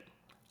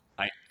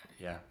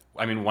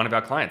 I mean, one of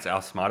our clients,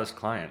 our smartest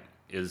client,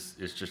 is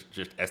just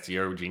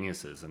SEO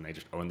geniuses, and they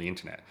just own the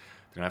internet.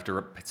 They don't have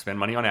to spend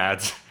money on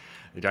ads.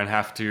 They don't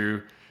have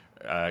to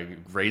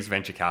raise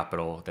venture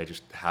capital. They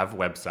just have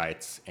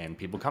websites, and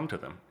people come to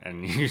them,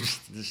 and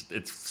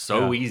it's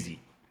so easy.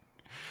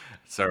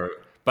 So,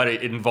 but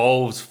it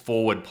involves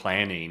forward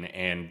planning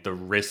and the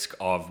risk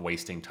of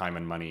wasting time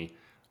and money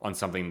on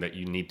something that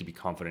you need to be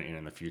confident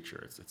in the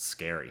future. It's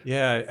scary.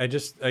 Yeah, I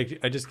just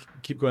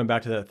keep going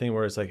back to that thing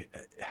where it's like,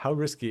 how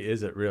risky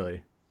is it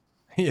really?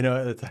 You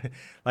know, it's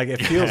like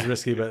it feels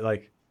risky, but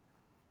like,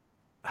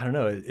 I don't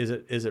know, is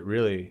it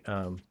really?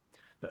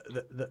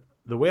 The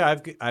way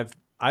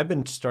I've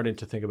been starting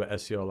to think about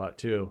SEO a lot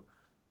too,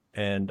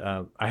 and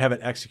I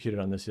haven't executed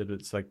on this yet. But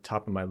it's like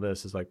top of my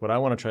list is like what I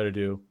want to try to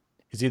do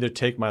is either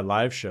take my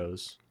live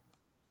shows,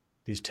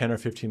 these 10 or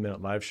 15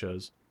 minute live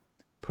shows,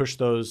 push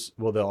those.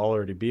 Well, they'll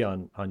already be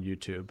on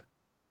YouTube,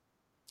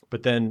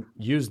 but then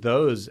use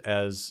those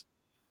as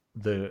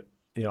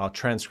I'll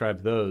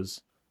transcribe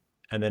those,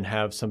 and then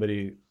have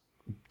somebody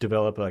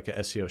develop like a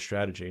SEO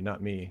strategy,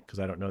 not me, because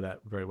I don't know that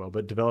very well,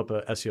 but develop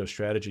a SEO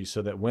strategy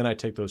so that when I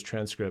take those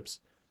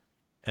transcripts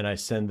and I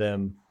send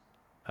them,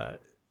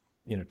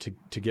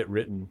 to get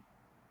written,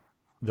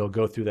 they'll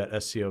go through that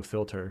SEO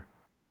filter.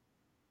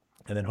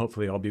 And then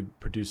hopefully I'll be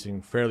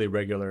producing fairly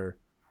regular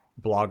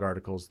blog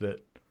articles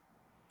that,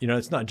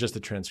 it's not just a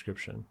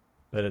transcription,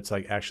 but it's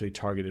like actually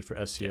targeted for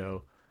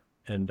SEO.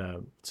 And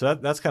so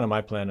that's kind of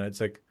my plan. It's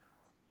like,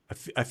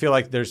 I feel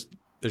like there's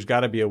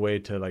got to be a way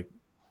to like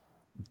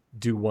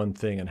do one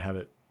thing and have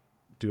it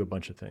do a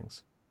bunch of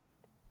things.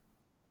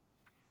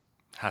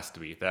 Has to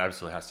be. That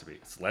absolutely has to be.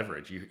 It's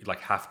leverage. You like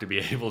have to be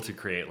able to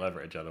create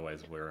leverage.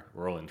 Otherwise we're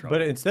all in trouble.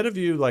 But instead of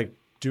you like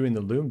doing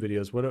the Loom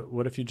videos,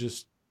 what if you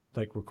just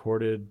like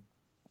recorded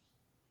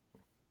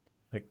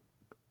like,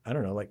 I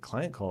don't know, like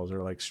client calls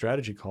or like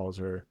strategy calls,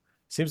 or it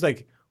seems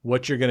like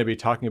what you're going to be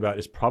talking about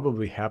is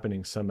probably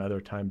happening some other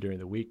time during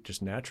the week,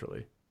 just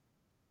naturally.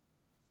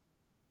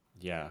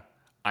 Yeah.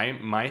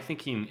 My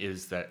thinking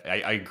is that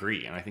I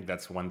agree, and I think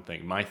that's one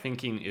thing. My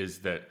thinking is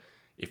that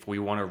if we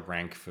want to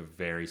rank for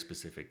very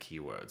specific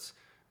keywords,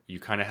 you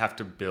kind of have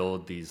to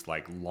build these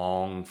like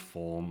long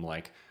form,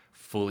 like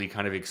fully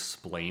kind of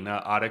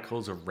explainer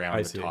articles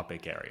around the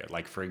topic area.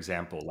 Like for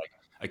example, like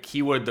a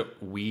keyword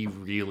that we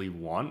really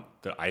want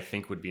that I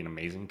think would be an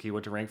amazing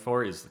keyword to rank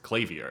for is the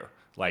Klaviyo,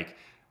 like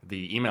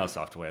the email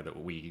software that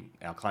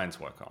our clients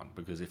work on.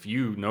 Because if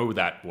you know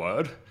that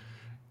word,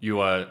 you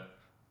are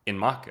in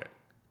market.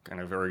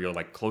 Or you're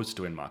like close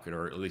to in market,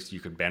 or at least you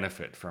could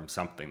benefit from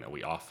something that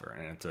we offer.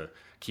 And it's a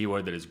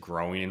keyword that is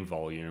growing in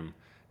volume,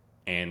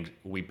 and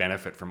we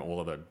benefit from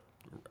all of the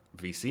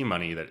VC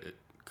money that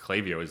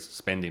Klaviyo is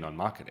spending on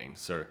marketing.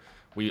 So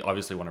we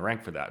obviously want to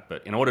rank for that.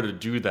 But in order to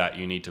do that,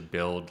 you need to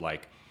build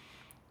like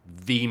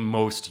the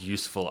most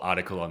useful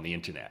article on the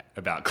internet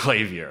about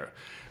Klaviyo,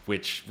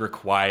 which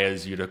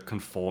requires you to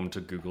conform to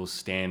Google's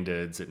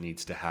standards. It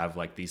needs to have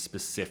like these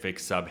specific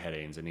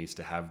subheadings. It needs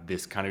to have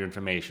this kind of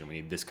information. We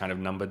need this kind of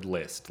numbered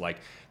list. Like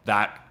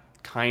that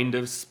kind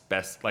of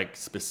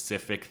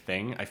specific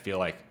thing, I feel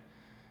like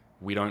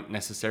we don't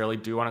necessarily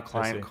do on a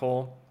client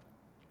call.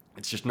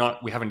 It's just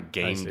not, we haven't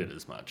gained it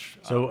as much.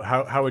 So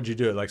how would you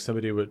do it? Like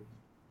somebody would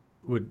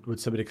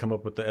somebody come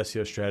up with the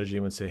SEO strategy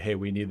and would say, hey,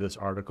 we need this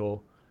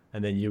article.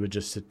 And then you would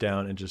just sit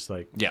down and just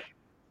like,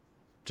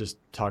 just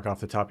talk off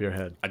the top of your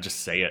head. I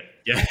just say it.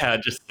 Yeah,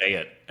 I'd just say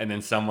it. And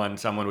then someone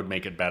would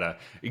make it better.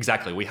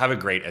 Exactly. We have a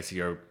great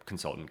SEO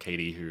consultant,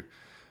 Katie, who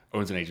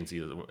owns an agency,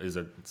 is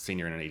a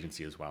senior in an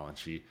agency as well. And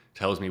she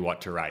tells me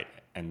what to write.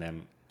 And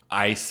then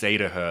I say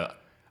to her,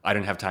 I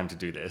don't have time to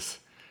do this.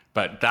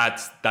 But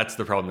that's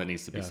the problem that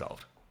needs to be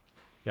solved.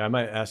 Yeah, I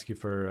might ask you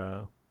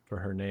for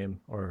her name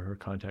or her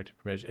contact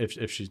information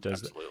if she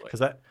does that.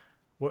 Because that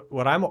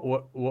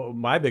what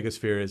my biggest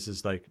fear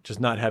is like just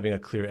not having a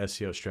clear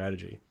SEO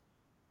strategy.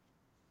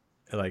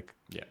 Like,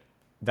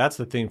 that's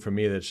the thing for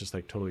me that's just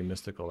like totally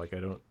mystical. Like I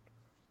don't,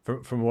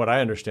 from what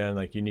I understand,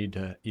 like you need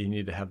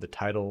to have the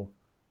title,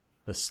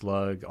 the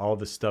slug, all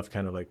this stuff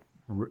kind of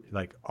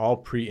like all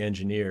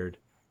pre-engineered,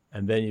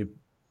 and then you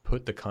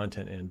put the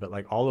content in. But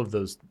like all of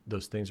those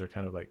things are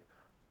kind of like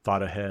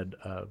thought ahead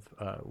of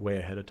way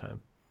ahead of time.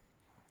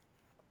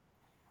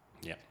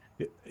 Yeah.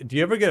 Do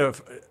you ever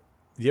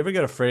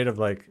get afraid of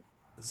like,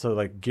 so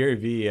like Gary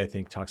Vee, I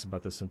think talks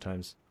about this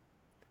sometimes,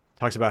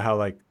 talks about how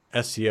like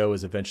SEO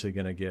is eventually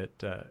going to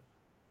get,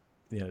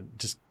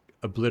 just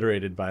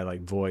obliterated by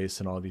like voice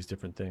and all these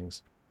different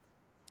things.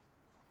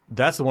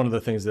 That's one of the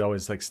things that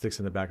always like sticks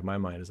in the back of my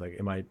mind is like,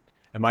 am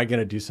I going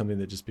to do something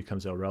that just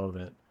becomes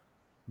irrelevant?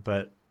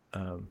 But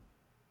I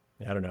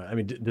don't know. I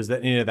mean, does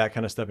any of that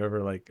kind of stuff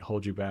ever like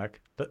hold you back?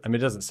 I mean, it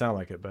doesn't sound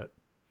like it, but.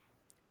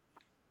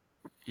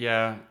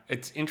 Yeah,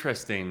 it's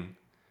interesting.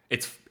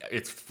 It's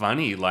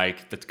funny,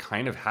 like that's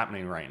kind of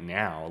happening right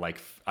now.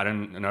 Like I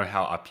don't know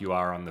how up you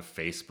are on the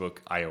Facebook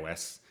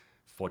iOS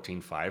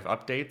 14.5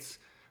 updates,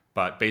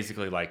 but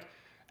basically like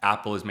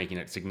Apple is making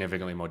it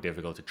significantly more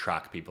difficult to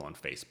track people on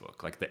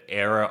Facebook. Like the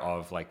era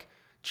of like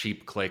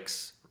cheap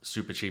clicks,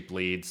 super cheap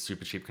leads,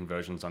 super cheap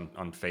conversions on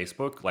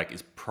Facebook, like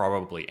is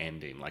probably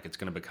ending. Like it's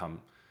going to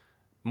become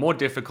more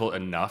difficult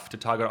enough to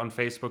target on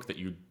Facebook that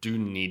you do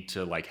need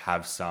to like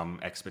have some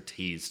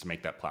expertise to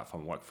make that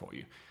platform work for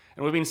you.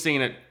 And we've been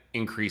seeing it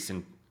increase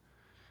in,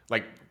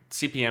 like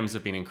CPMs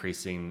have been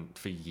increasing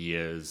for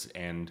years,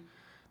 and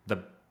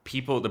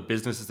the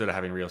businesses that are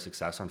having real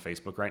success on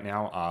Facebook right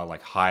now are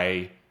like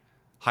high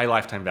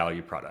lifetime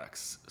value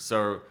products.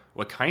 So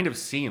we're kind of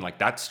seeing like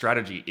that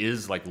strategy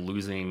is like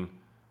losing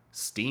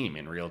steam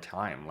in real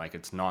time. Like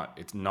it's not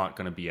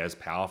going to be as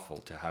powerful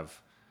to have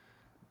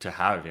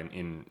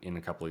in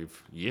a couple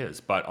of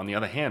years. But on the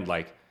other hand,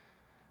 like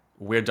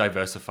we're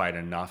diversified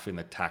enough in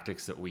the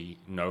tactics that we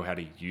know how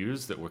to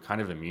use that we're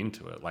kind of immune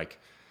to it. Like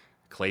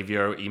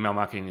Klaviyo email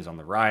marketing is on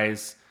the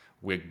rise.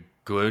 We're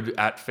good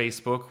at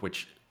Facebook,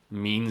 which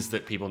means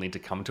that people need to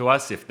come to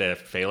us if they're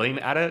failing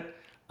at it.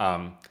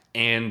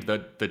 And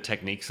the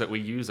techniques that we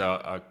use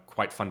are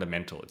quite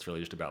fundamental. It's really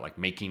just about like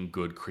making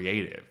good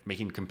creative,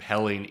 making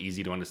compelling,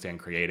 easy to understand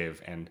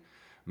creative, and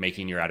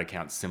making your ad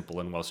account simple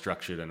and well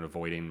structured and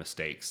avoiding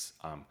mistakes,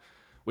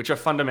 which are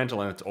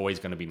fundamental, and it's always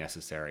going to be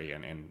necessary,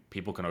 and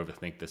people can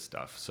overthink this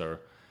stuff. So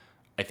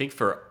I think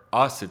for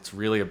us, it's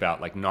really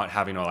about like not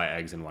having all our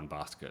eggs in one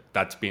basket.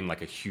 That's been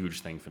like a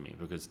huge thing for me,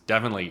 because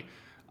definitely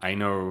I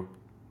know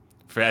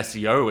for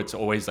SEO, it's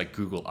always like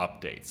Google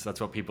updates.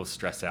 That's what people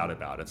stress out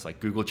about. It's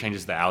like Google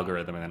changes the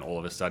algorithm and then all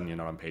of a sudden you're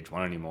not on page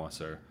one anymore.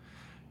 So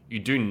you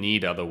do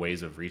need other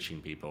ways of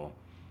reaching people.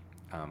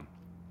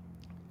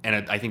 And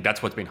I think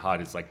that's what's been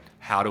hard, is like,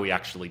 how do we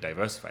actually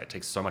diversify? It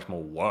takes so much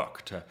more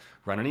work to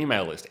run an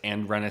email list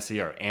and run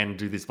SEO and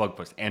do this blog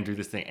post and do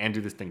this thing and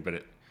do this thing, but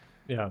it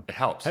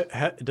helps.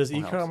 Does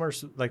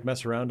e-commerce like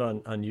mess around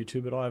on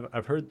YouTube at all?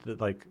 I've heard that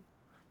like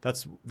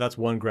that's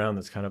one ground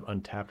that's kind of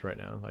untapped right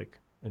now, like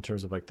in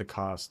terms of like the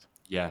cost.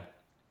 Yeah,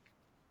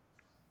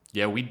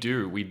 we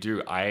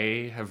do.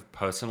 I have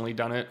personally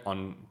done it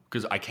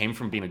because I came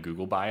from being a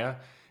Google buyer,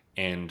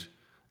 and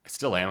I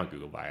still am a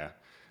Google buyer,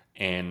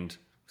 and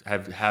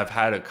have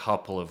had a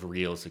couple of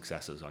real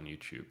successes on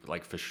YouTube,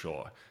 like for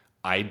sure.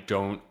 I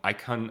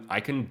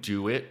can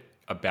do it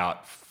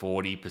about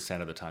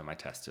 40% of the time I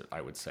test it,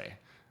 I would say,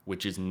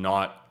 which is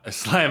not a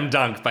slam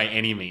dunk by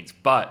any means.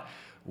 But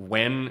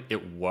when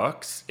it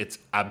works, it's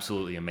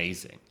absolutely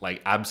amazing.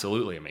 Like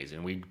absolutely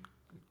amazing. We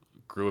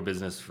grew a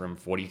business from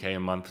 40K a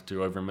month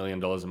to over $1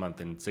 million a month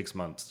in 6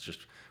 months, just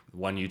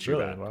with one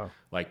YouTube ad. Wow.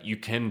 Like you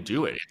can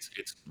do it.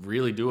 It's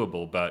really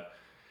doable. But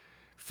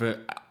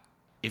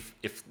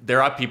if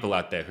there are people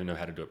out there who know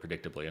how to do it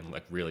predictably and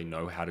like really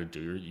know how to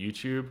do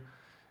YouTube,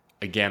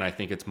 again, I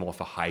think it's more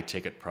for high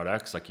ticket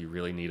products. Like you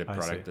really need a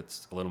product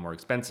that's a little more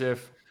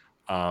expensive,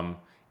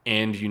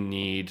 and you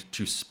need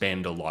to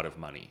spend a lot of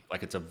money.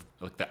 Like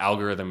the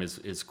algorithm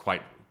is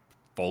quite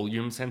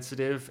volume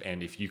sensitive,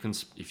 and if you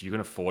can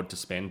afford to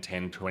spend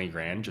 10, 20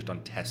 grand just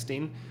on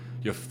testing,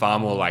 you're far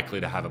more likely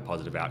to have a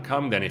positive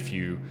outcome than if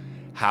you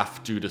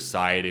have to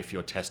decide if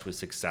your test was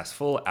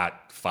successful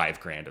at 5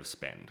 grand of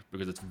spend,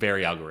 because it's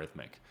very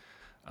algorithmic.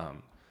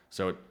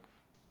 So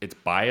it's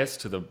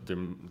biased to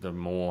the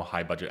more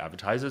high budget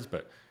advertisers,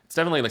 but it's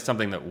definitely like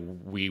something that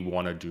we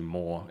want to do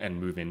more and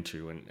move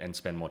into and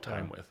spend more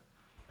time with.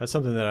 That's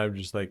something that I've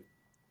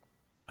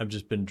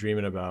just been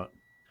dreaming about.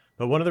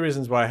 But one of the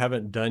reasons why I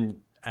haven't done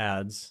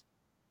ads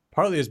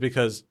partly is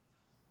because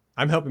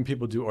I'm helping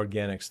people do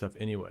organic stuff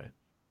anyway.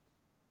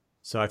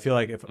 So I feel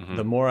like if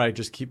the more I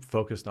just keep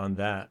focused on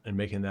that and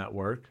making that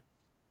work,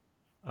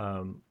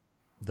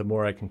 the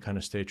more I can kind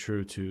of stay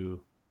true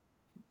to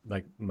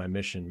like my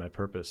mission, my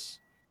purpose.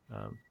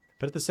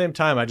 But at the same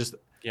time,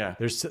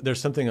 there's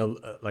something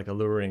like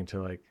alluring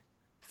to like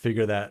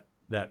figure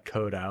that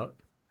code out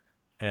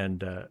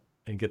and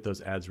get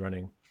those ads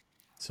running.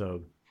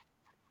 So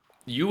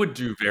you would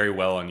do very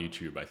well on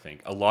YouTube, I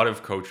think. A lot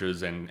of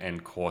coaches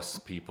and course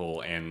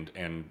people and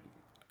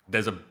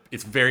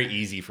it's very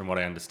easy from what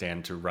I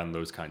understand to run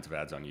those kinds of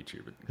ads on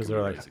YouTube because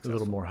they're like a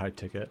little more high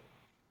ticket.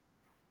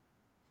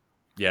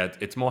 Yeah,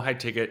 it's more high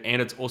ticket,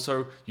 and it's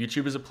also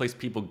YouTube is a place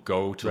people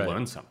go to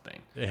learn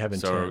something. They have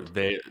intent. So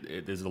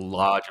there's a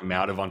large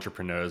amount of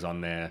entrepreneurs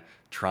on there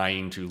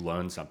trying to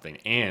learn something,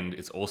 and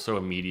it's also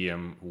a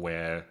medium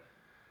where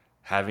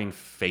having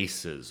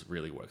faces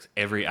really works.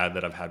 Every ad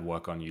that I've had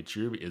work on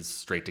YouTube is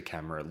straight to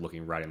camera,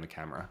 looking right in the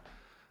camera.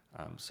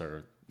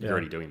 So you're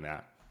already doing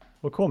that.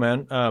 Well, cool,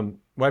 man. Well,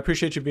 I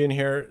appreciate you being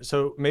here.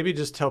 So maybe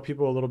just tell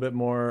people a little bit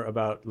more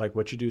about like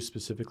what you do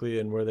specifically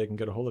and where they can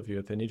get a hold of you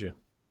if they need you.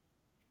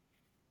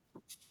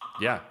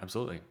 Yeah,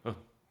 absolutely. Oh,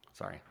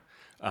 sorry.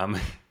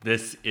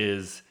 This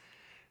is,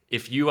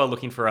 if you are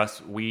looking for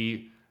us,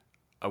 we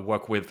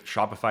work with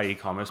Shopify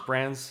e-commerce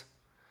brands.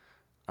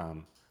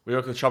 We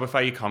work with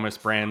Shopify e-commerce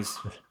brands.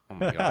 Oh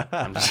my God.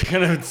 I'm just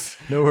going to...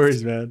 No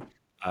worries, man.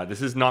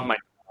 This is not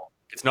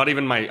it's not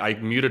even I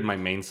muted my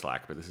main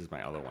Slack, but this is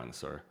my other one.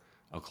 So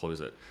I'll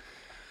close it.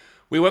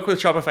 We work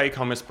with Shopify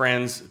e-commerce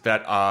brands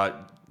that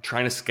are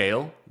trying to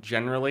scale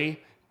generally.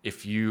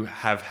 If you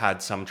have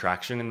had some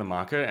traction in the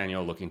market and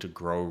you're looking to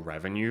grow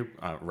revenue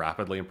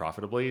rapidly and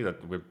profitably,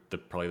 we're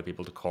probably the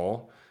people to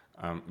call.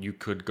 You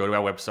could go to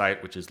our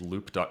website, which is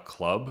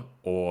loop.club,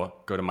 or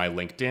go to my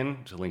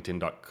LinkedIn, to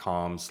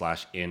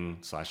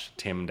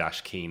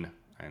linkedin.com/in/Tim-Keen,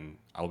 and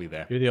I'll be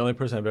there. You're the only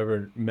person I've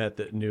ever met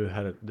that knew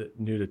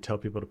to tell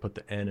people to put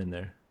the N in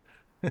there.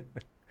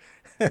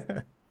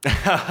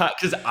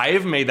 Because I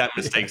have made that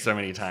mistake so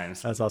many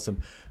times. That's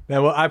awesome,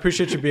 man. Well, I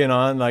appreciate you being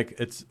on. Like,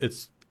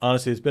 it's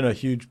honestly, it's been a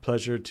huge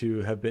pleasure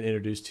to have been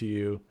introduced to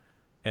you,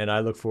 and I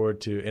look forward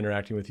to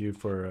interacting with you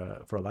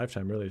for a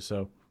lifetime, really.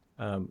 So,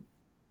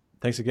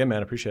 thanks again, man.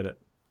 I appreciate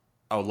it.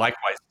 Oh,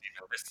 likewise, Stephen.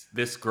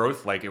 This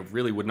growth, like, it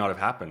really would not have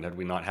happened had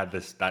we not had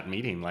that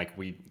meeting. Like,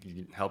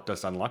 you helped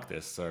us unlock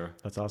this. So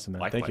that's awesome,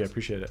 man. Likewise. Thank you. I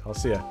appreciate it. I'll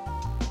see ya.